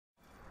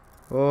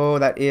Oh,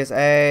 that is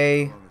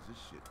a...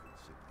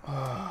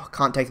 Oh,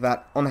 can't take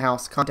that. On the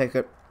house. Can't take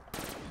it.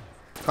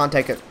 Can't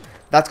take it.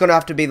 That's going to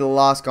have to be the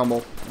last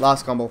gumble.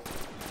 Last gumble.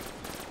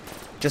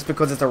 Just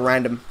because it's a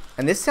random.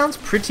 And this sounds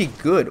pretty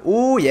good.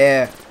 Oh,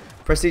 yeah.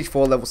 Prestige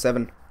 4, level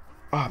 7.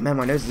 Oh, man,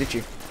 my nose is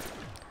itchy.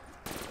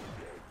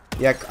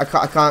 Yeah, I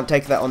can't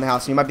take that on the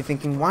house. And you might be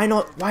thinking, why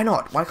not? Why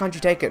not? Why can't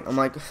you take it? I'm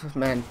like,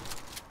 man,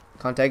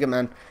 can't take it,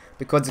 man.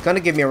 Because it's going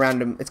to give me a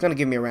random... It's going to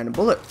give me a random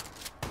bullet.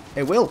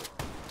 It will.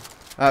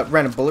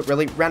 Random bullet,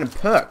 really? Random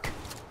perk.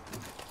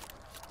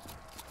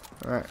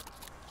 Alright.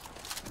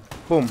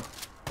 Boom.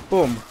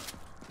 Boom.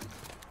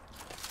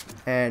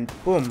 And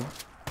boom.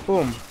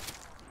 Boom.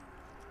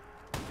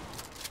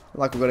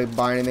 Like we're going to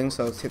buy anything,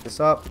 so let's hit this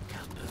up.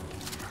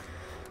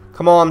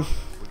 Come on.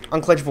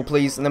 Unclenchable,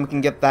 please. And then we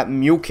can get that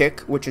mule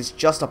kick, which is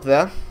just up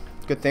there.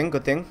 Good thing,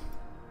 good thing.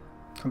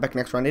 Come back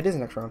next round. It is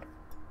next round.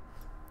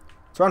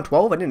 It's round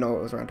 12? I didn't know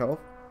it was round 12.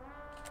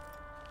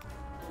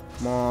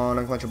 Come on,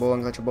 unclenchable,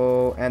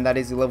 unclenchable. And that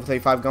is the level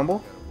 35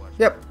 gumble.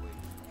 Yep.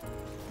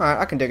 Alright,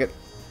 I can dig it.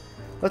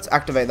 Let's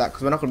activate that,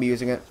 because we're not going to be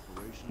using it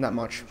that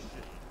much.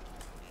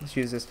 Let's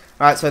use this.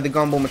 Alright, so the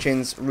gumble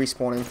machine's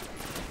respawning.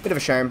 Bit of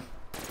a shame.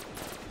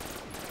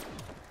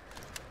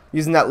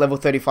 Using that level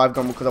 35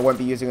 gumble, because I won't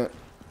be using it.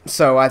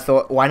 So I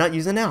thought, why not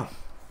use it now?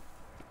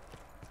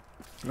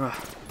 Ugh.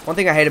 One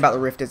thing I hate about the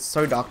rift is it's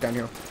so dark down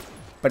here.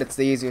 But it's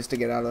the easiest to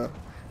get out of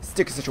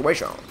sticky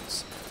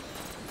situations.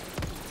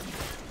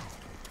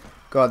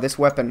 God, this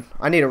weapon.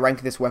 I need to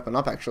rank this weapon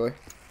up, actually.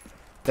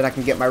 Then I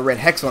can get my red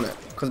hex on it.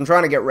 Because I'm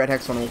trying to get red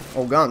hex on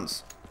all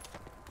guns.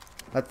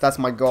 That's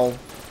my goal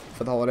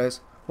for the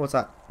holidays. What's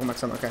that? Oh,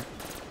 max ammo, okay.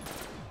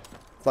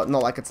 It's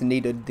not like it's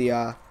needed,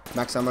 the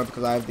max ammo,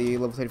 because I have the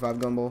level 35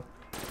 gun ball.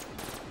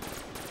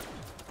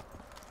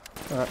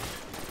 Alright.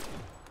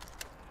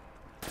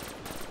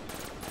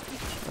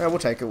 Yeah, we'll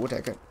take it, we'll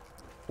take it.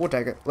 We'll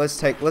take it.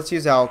 Let's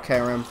use our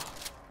KRM.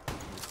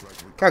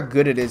 Look how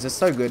good it is, it's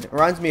so good. It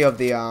reminds me of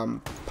the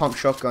pump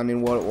shotgun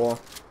in World at War.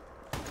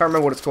 Can't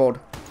remember what it's called.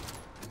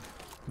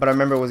 But I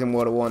remember it was in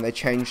World at War and they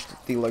changed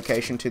the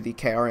location to the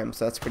KRM,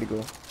 so that's pretty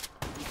cool.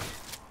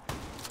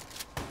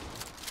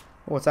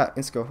 Oh, what's that?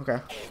 Insta-kill, okay.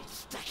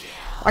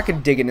 I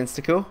could dig an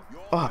insta-kill.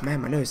 Oh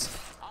man, my nose.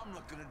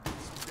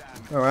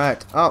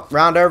 Alright. Oh,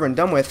 round over and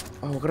done with.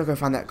 Oh, we're gonna go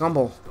find that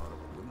gumball.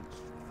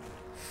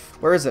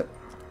 Where is it?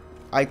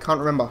 I can't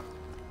remember.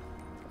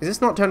 Is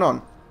this not turned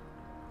on?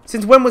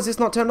 Since when was this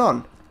not turned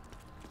on?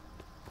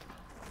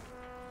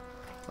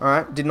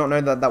 Alright, did not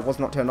know that that was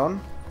not turned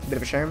on. Bit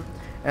of a shame.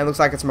 And it looks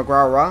like it's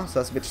McGraw-Ra, so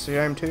that's a bit of a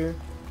shame too.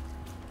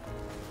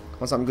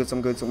 Come on, something good,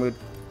 something good, something good.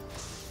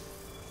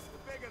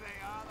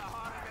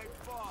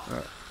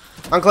 Alright.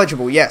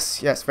 Unclenchable,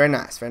 yes, yes, very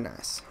nice, very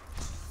nice.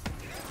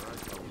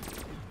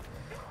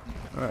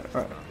 Alright,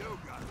 alright.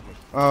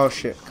 Oh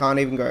shit, can't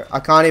even go. I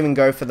can't even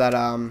go for that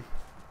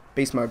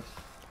beast mode.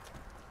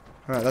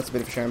 Alright, that's a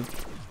bit of a shame.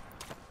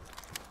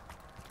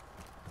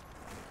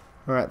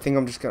 Alright, I think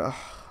I'm just gonna... I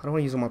don't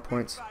want to use all my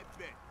points.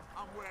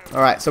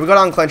 Alright, so we got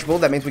unclenchable.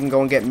 That means we can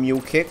go and get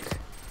mule kick.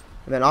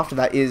 And then after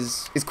that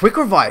is quick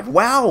revive.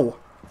 Wow!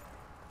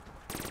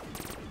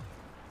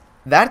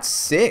 That's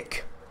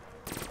sick.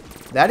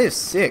 That is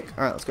sick.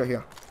 Alright, let's go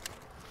here.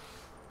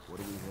 What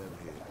do we have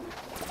here?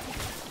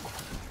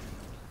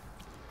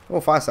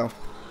 Oh, fire cell.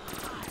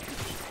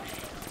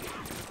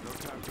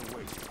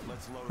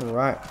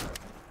 Alright.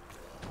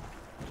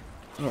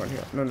 Oh,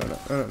 here. No, no, no,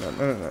 no, no, no,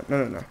 no,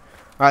 no, no, no.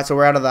 Alright, so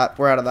we're out of that.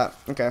 We're out of that.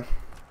 Okay.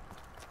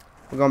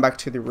 We're going back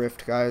to the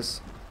rift,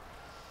 guys.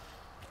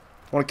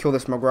 I want to kill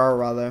this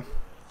McGraw-Ra there.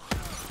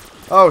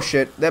 Oh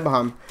shit, they're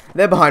behind.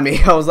 They're behind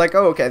me. I was like,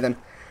 oh okay then.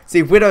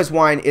 See, Widow's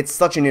Wine, it's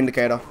such an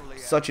indicator.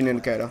 Such an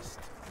indicator.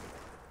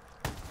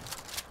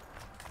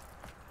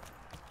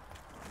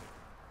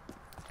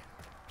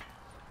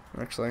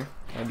 Actually,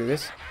 can I do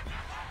this?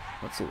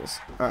 Let's do this.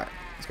 Alright,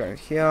 let's go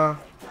here.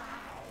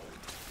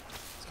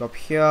 Let's go up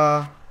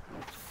here.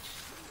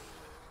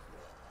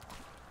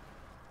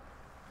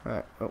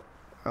 Alright, oh.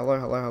 Hello,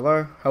 hello,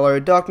 hello. Hello,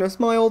 darkness,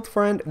 my old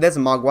friend. There's a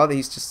Magua.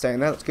 He's just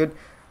staying there. That's good.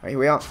 Alright, here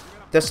we are.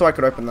 Just so I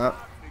could open that.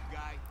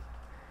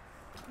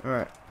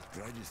 Alright.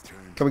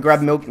 Can we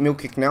grab mule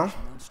kick now?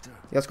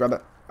 Let's grab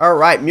it.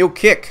 Alright, mule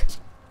kick.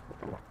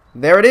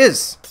 There it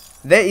is.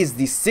 There is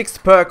the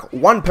 6th perk.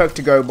 1 perk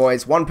to go,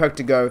 boys. 1 perk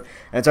to go.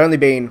 And it's only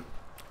been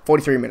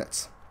 43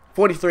 minutes.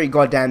 43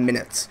 goddamn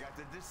minutes.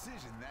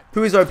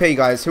 Who is OP,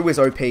 guys? Who is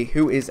OP?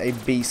 Who is a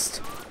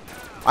beast?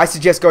 I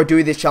suggest go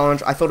do this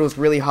challenge. I thought it was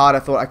really hard. I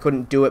thought I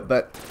couldn't do it,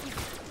 but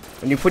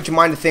when you put your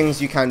mind to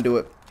things, you can do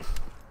it.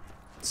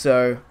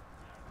 So,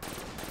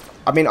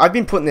 I mean, I've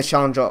been putting this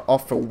challenge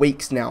off for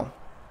weeks now.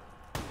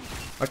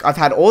 Like, I've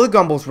had all the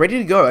gumballs ready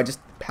to go. I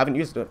just haven't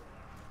used it.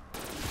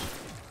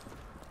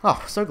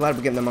 Oh, so glad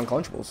we're getting them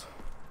unclenchables.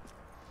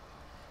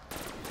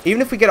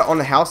 Even if we get it on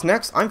the house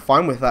next, I'm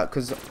fine with that,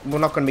 because we're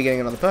not going to be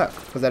getting another perk,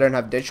 because they don't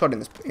have Deadshot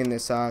in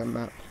this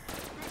map.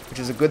 Which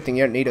is a good thing.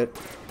 You don't need it.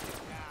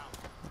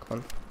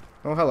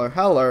 Oh, hello,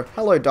 hello,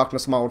 hello,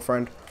 darkness, my old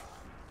friend.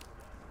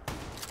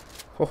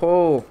 Ho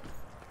ho,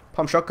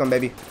 pump shotgun,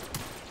 baby.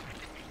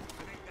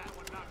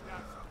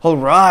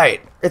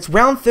 Alright. It's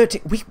round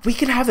 13. We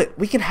can have it.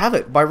 We can have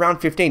it by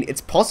round 15. It's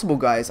possible,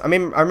 guys. I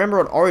mean, I remember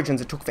on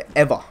Origins it took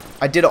forever.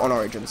 I did it on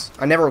Origins.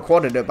 I never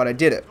recorded it, but I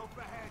did it.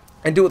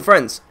 And do it with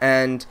friends.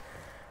 And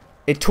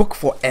it took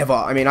forever.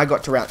 I mean, I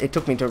got to round... It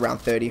took me to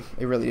round 30.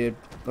 It really did.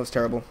 It was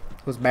terrible.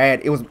 It was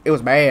bad. It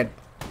was bad.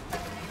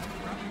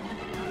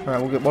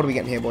 Alright, what are we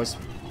getting here, boys?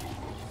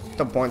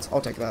 Double points.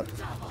 I'll take that.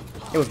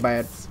 It was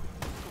bad.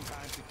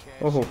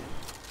 Oh.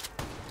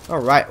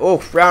 Alright.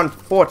 Oh, round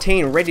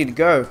 14. Ready to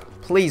go.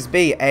 Please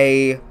be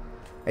a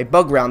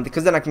bug round,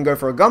 because then I can go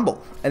for a gumball.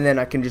 And then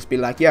I can just be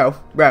like, yo,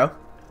 bro,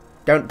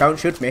 don't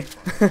shoot me.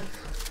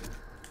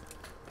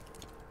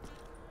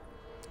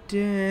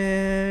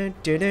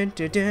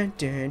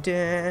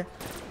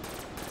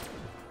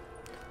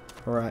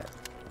 Alright.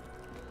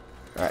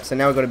 Alright, so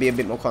now we've got to be a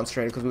bit more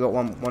concentrated because we've got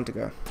one to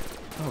go.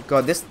 Oh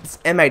god, this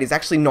M8 is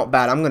actually not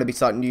bad. I'm going to be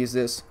starting to use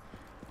this.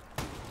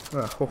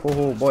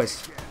 Oh,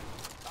 boys.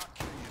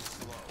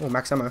 Oh,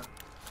 max ammo.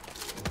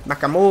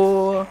 Max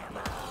ammo.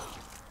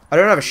 I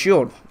don't have a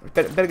shield.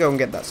 Better go and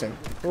get that soon.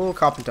 Oh,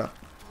 carpenter.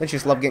 I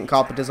just love getting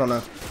carpenters on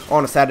a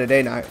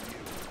Saturday night.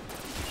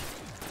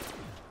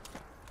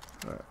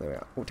 Alright, there we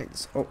are. We'll take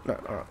this. Oh, no.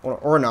 Alright.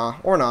 Or nah.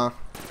 Alright,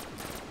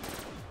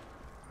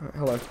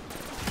 hello.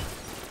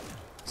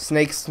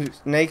 Snakes.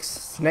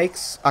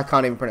 I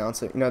can't even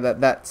pronounce it. You know,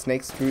 that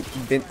snakes fruit.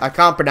 I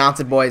can't pronounce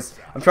it, boys.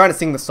 I'm trying to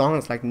sing the song.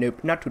 It's like,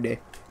 nope, not today.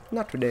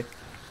 Not today.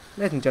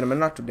 Ladies and gentlemen,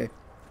 not today.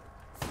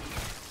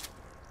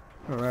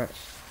 Alright.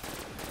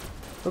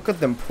 Look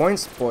at them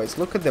points, boys.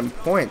 Look at them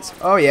points.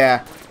 Oh, yeah.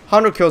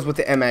 100 kills with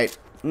the M8.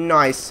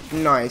 Nice.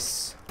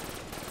 Nice.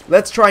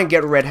 Let's try and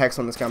get red hex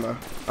on this camo.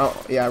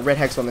 Oh, yeah. Red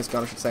hex on this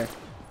gun, I should say.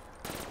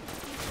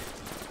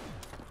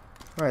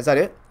 Alright, is that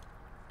it?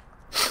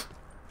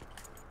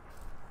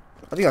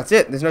 I think that's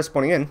it. There's no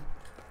spawning in.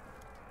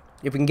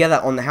 If we can get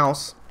that on the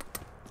house,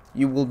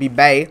 you will be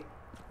bay.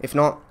 If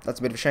not, that's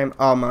a bit of a shame.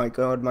 Oh, my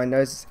God. My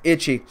nose is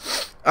itchy.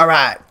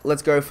 Alright.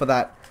 Let's go for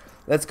that.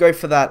 Let's go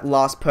for that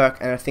last perk,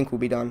 and I think we'll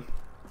be done.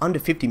 Under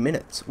 50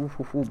 minutes. Ooh,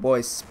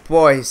 boys.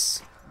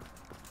 Boys.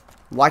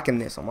 Liking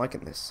this. I'm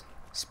liking this.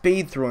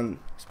 Speed through.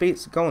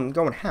 Speed's going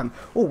ham.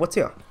 Oh, what's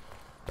here?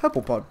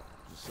 Purple pod.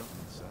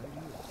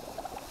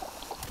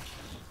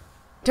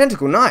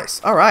 Tentacle.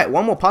 Nice. Alright,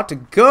 one more part to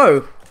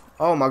go.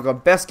 Oh my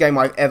god. Best game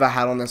I've ever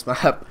had on this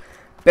map.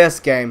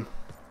 Best game.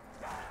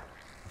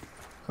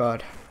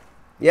 God.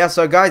 Yeah,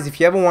 so guys,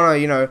 if you ever want to,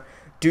 you know,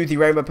 do the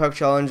Rainbow Perk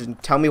Challenge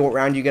and tell me what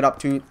round you get up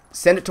to,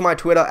 send it to my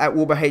Twitter at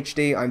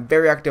WilburHD. I'm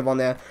very active on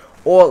there.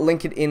 Or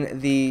link it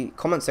in the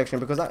comment section,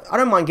 because I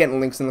don't mind getting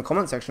links in the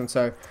comment section.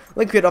 So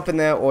link it up in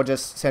there, or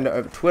just send it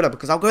over Twitter,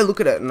 because I'll go look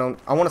at it and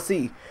I want to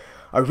see.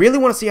 I really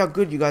want to see how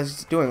good you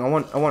guys are doing. I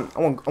want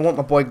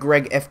my boy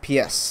Greg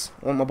FPS.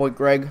 I want my boy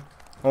Greg.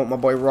 I want my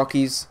boy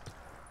Rockies.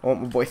 I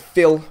want my boy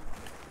Phil.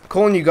 I'm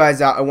calling you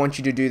guys out. I want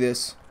you to do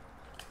this.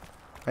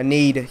 I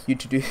need you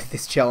to do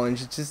this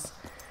challenge. You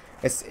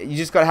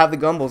just gotta have the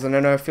gumballs, and I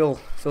know Phil's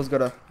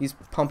he's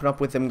pumping up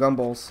with them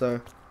gumballs.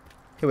 So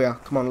here we are.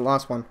 Come on,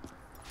 last one.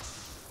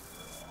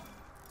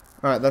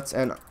 Alright, that's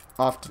an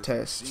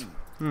aftertaste.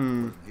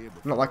 Not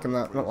liking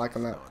that. Not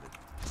liking that.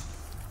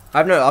 I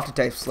have no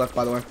aftertaste left,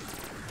 by the way.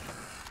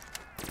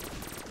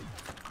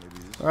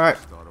 Alright,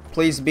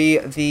 please be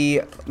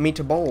the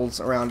meatballs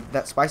around.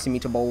 That spicy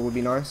meatball would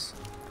be nice.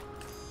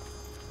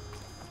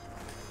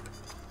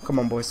 Come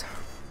on, boys.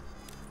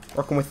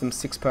 Working with them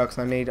 6 perks.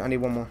 I need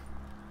one more.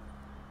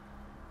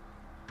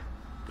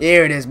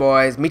 Here it is,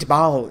 boys.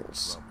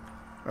 Meatballs.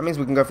 That means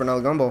we can go for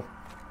another gumball.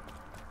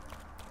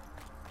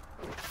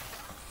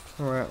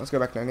 Alright, let's go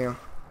back down here.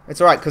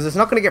 It's alright, because it's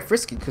not going to get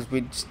frisky, because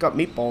we just got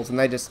meatballs, and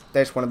they just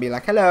want to be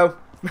like, hello.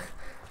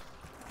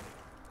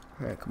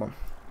 Alright, come on.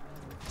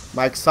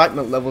 My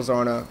excitement levels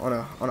are on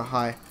a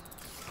high.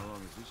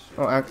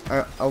 Oh,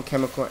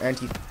 alchemical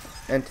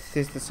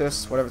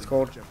antithesis, whatever it's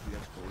called.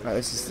 Alright,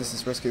 this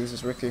is risky. This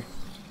is risky.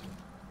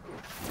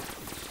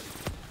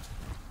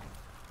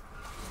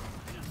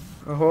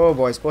 Oh,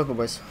 boys,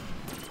 boys.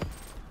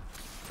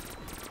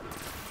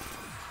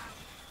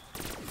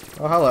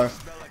 Oh, hello.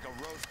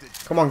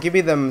 Come on, give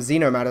me them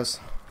Xenomatters.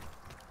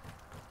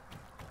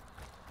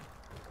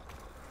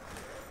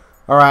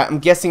 Alright, I'm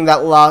guessing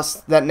that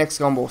next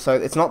gumball. So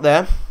it's not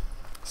there.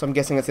 So I'm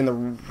guessing it's in the...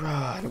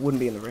 it wouldn't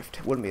be in the rift.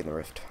 It wouldn't be in the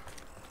rift.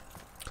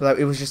 Because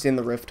it was just in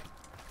the rift.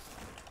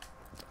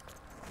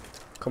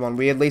 Come on,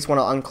 we at least want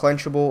an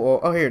unclenchable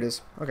or... Oh, here it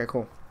is. Okay,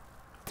 cool.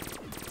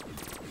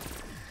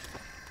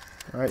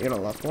 Alright, you're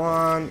not last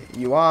one.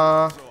 You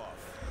are.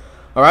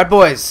 Alright,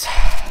 boys.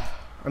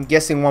 I'm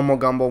guessing one more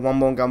gumball. One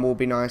more gumball will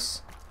be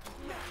nice.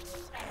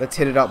 Let's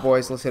hit it up,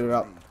 boys. Let's hit it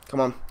up. Come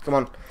on. Come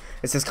on.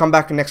 It says come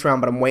back next round,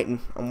 but I'm waiting.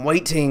 I'm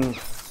waiting.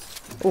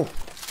 Oh,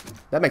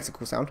 that makes a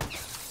cool sound.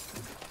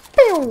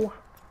 Pew!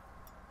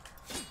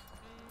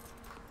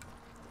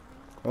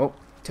 Oh,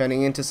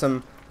 turning into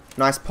some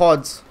nice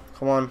pods.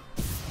 Come on.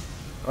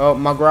 Oh,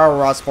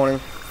 Magrara spawning.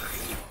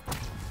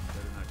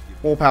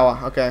 Wall power.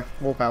 Okay,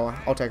 wall power.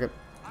 I'll take it.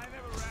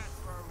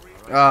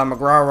 Ah,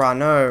 Magrara,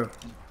 no.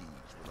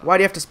 Why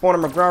do you have to spawn a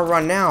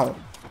Magrara now?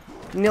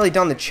 I'm nearly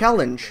done the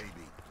challenge.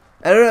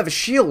 I don't have a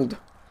shield.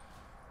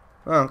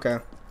 Oh, okay.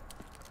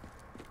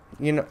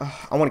 You know,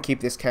 I want to keep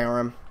this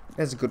KRM.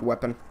 It's a good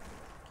weapon.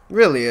 It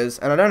really is.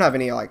 And I don't have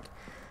any, like,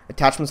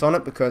 attachments on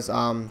it because,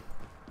 I mean,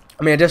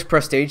 I just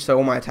prestige, so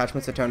all my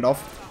attachments are turned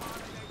off.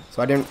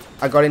 So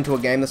I got into a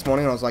game this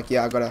morning and I was like,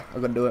 yeah, I gotta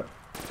do it.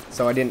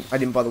 So I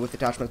didn't bother with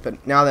attachments,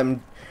 but now that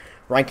I'm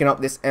ranking up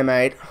this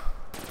M8,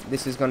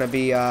 this is gonna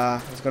be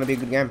a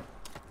good game.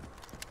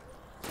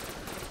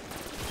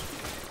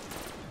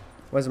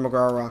 Where's the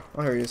McGraw?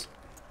 Oh, here he is.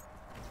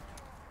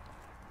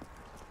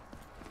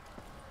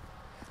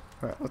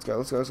 Alright, let's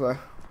go.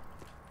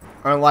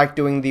 I don't like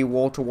doing the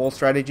wall-to-wall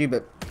strategy,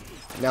 but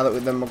now that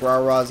with the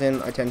McGraw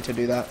in, I tend to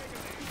do that.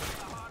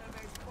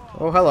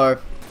 Oh, hello.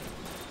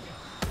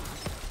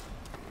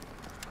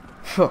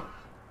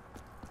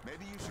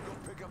 Maybe you should go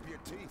pick up your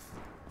teeth.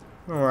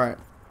 Alright.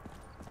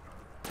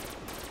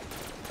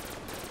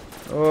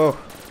 Oh.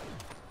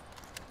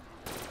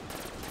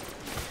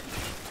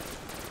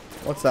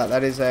 What's that?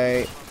 That is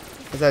a...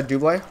 Is that a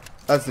double?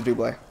 That's the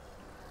double.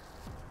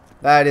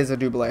 That is a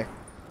double.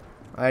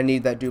 I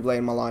need that double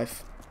in my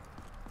life.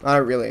 I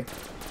don't really.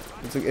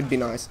 It'd be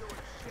nice.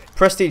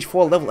 Prestige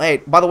 4, level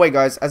 8. By the way,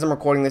 guys, as I'm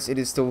recording this, it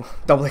is still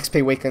double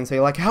XP weekend. So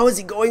you're like, how is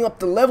he going up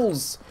the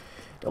levels?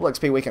 Double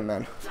XP weekend,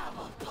 man.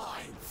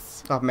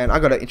 Oh, man, I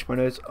gotta itch my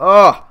nose.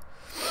 Oh!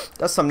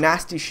 That's some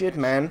nasty shit,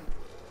 man.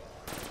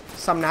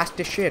 Some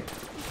nasty shit.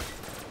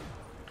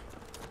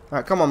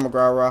 Alright, come on,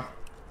 McGraw.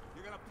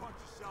 You're gonna punch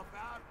yourself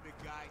out, big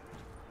guy.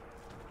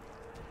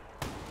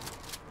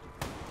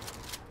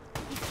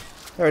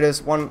 There it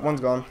is. One's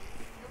gone. You're gonna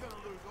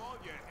lose all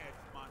your heads,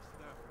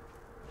 monster.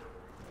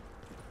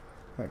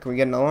 Alright, can we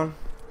get another one?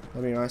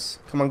 That'd be nice.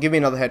 Come on, give me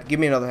another head. Give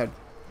me another head.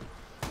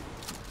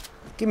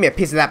 Give me a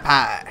piece of that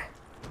pie.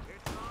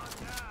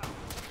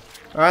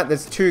 Alright,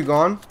 there's 2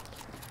 gone.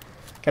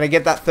 Can I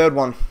get that third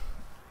one?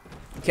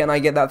 Can I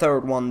get that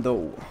third one,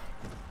 though?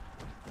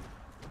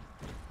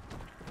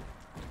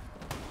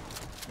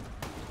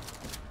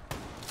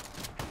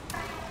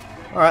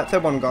 Alright,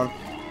 third one gone.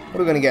 What are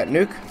we gonna get?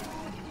 Nuke?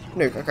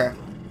 Nuke, okay.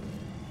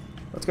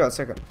 Let's go,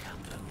 second.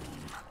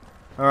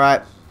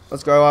 Alright,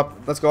 let's go up.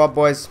 Let's go up,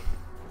 boys.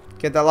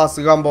 Get that last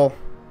gumball.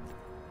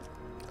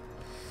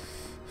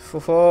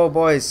 4,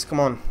 boys, come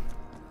on.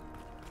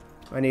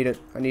 I need it.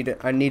 I need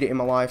it in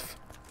my life.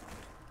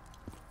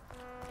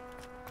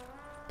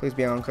 Please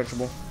be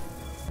uncatchable.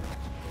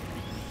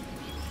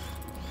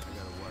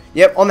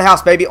 Yep, on the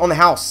house, baby. On the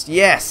house.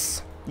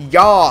 Yes.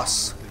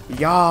 Yas.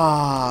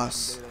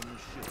 Yas.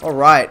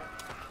 Alright.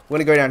 We're going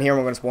to go down here and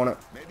we're going to spawn it.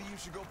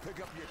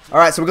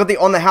 Alright, so we got the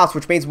on the house,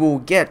 which means we'll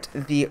get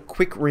the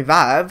quick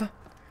revive.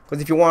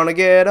 Because if you want to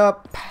get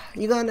up,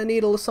 you're going to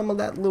need some of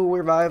that little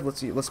revive.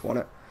 Let's see. Let's spawn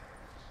it.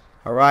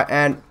 Alright,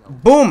 and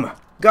boom.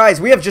 Guys,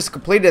 we have just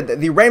completed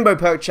the Rainbow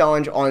Perk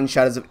Challenge on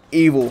Shadows of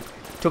Evil.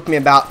 Took me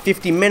about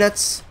 50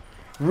 minutes.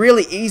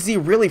 Really easy,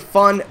 really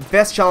fun.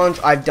 Best challenge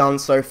I've done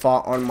so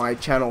far on my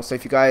channel. So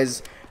if you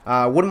guys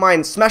wouldn't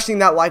mind smashing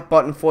that like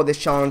button for this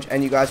challenge,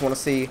 and you guys want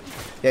to see,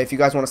 if you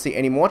guys want to see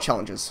any more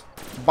challenges,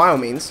 by all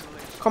means,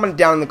 comment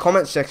down in the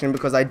comments section,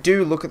 because I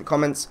do look at the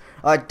comments.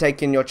 I like to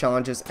take in your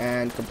challenges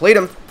and complete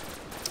them.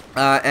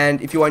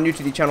 And if you are new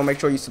to the channel, make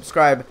sure you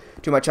subscribe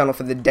to my channel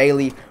for the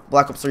daily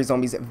Black Ops 3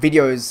 Zombies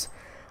videos.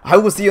 I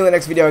will see you in the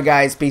next video,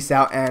 guys. Peace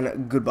out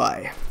and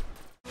goodbye.